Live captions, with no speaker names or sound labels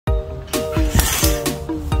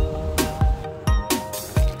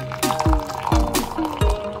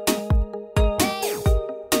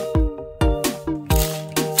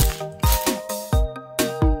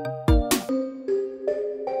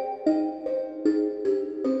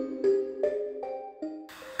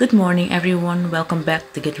Good morning everyone, welcome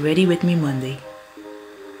back to Get Ready With Me Monday.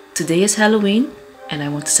 Today is Halloween and I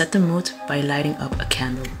want to set the mood by lighting up a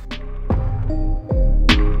candle.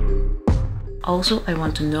 Also, I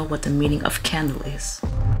want to know what the meaning of candle is.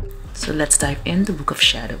 So let's dive in the Book of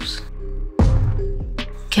Shadows.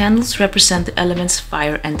 Candles represent the elements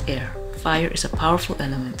fire and air. Fire is a powerful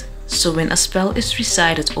element. So when a spell is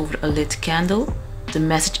recited over a lit candle, the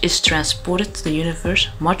message is transported to the universe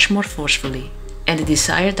much more forcefully, and the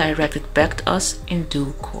desire directed back to us in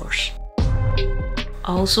due course.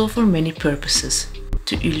 Also for many purposes,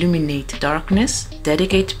 to illuminate darkness,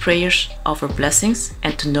 dedicate prayers, offer blessings,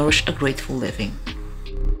 and to nourish a grateful living.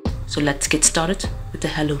 So let's get started with the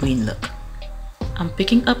Halloween look. I'm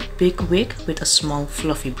picking up a big wig with a small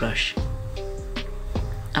fluffy brush.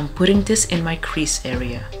 I'm putting this in my crease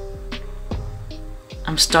area.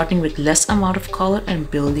 I'm starting with less amount of color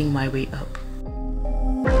and building my way up.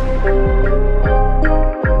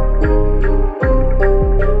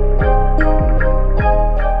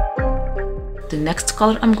 The next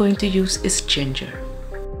color I'm going to use is ginger.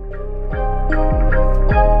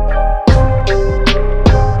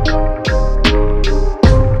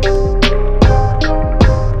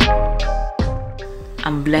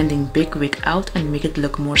 I'm blending big wig out and make it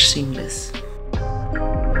look more seamless.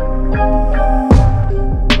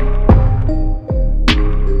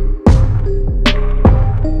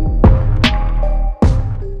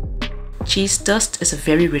 Cheese dust is a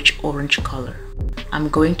very rich orange color. I'm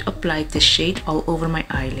going to apply this shade all over my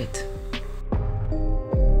eyelid.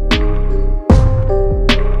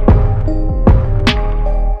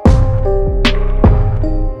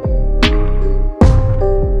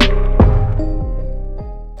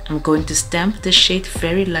 I'm going to stamp this shade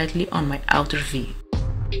very lightly on my outer V.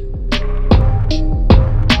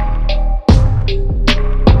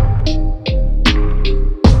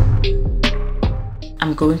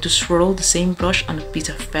 I'm going to swirl the same brush on a piece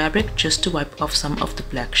of fabric just to wipe off some of the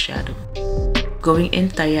black shadow. Going in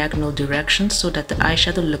diagonal directions so that the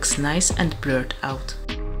eyeshadow looks nice and blurred out.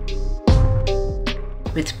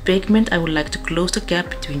 With pigment, I would like to close the gap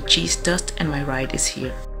between cheese dust and my ride is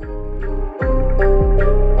here.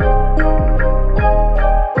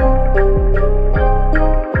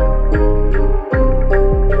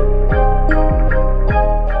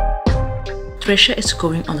 Trisha is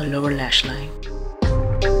going on the lower lash line.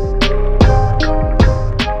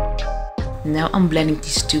 Now I'm blending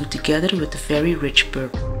these two together with a very rich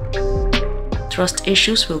purple. Trust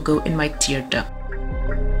issues will go in my tear duct.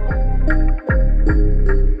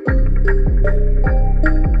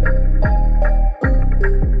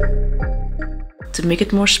 To make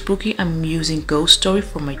it more spooky, I'm using Ghost Story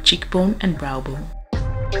for my cheekbone and brow bone.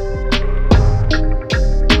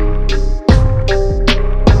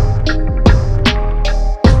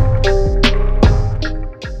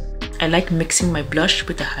 I like mixing my blush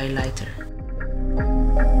with the highlighter.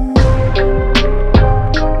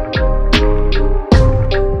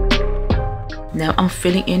 Now I'm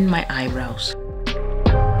filling in my eyebrows.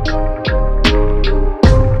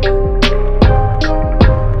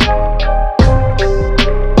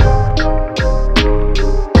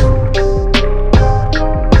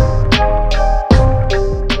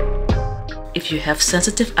 If you have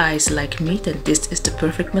sensitive eyes like me, then this is the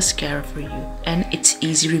perfect mascara for you, and it's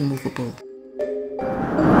easy removable.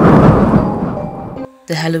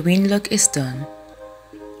 The Halloween look is done.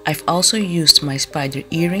 I've also used my spider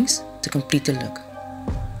earrings to complete the look.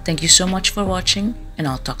 Thank you so much for watching, and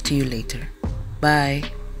I'll talk to you later.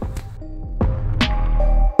 Bye!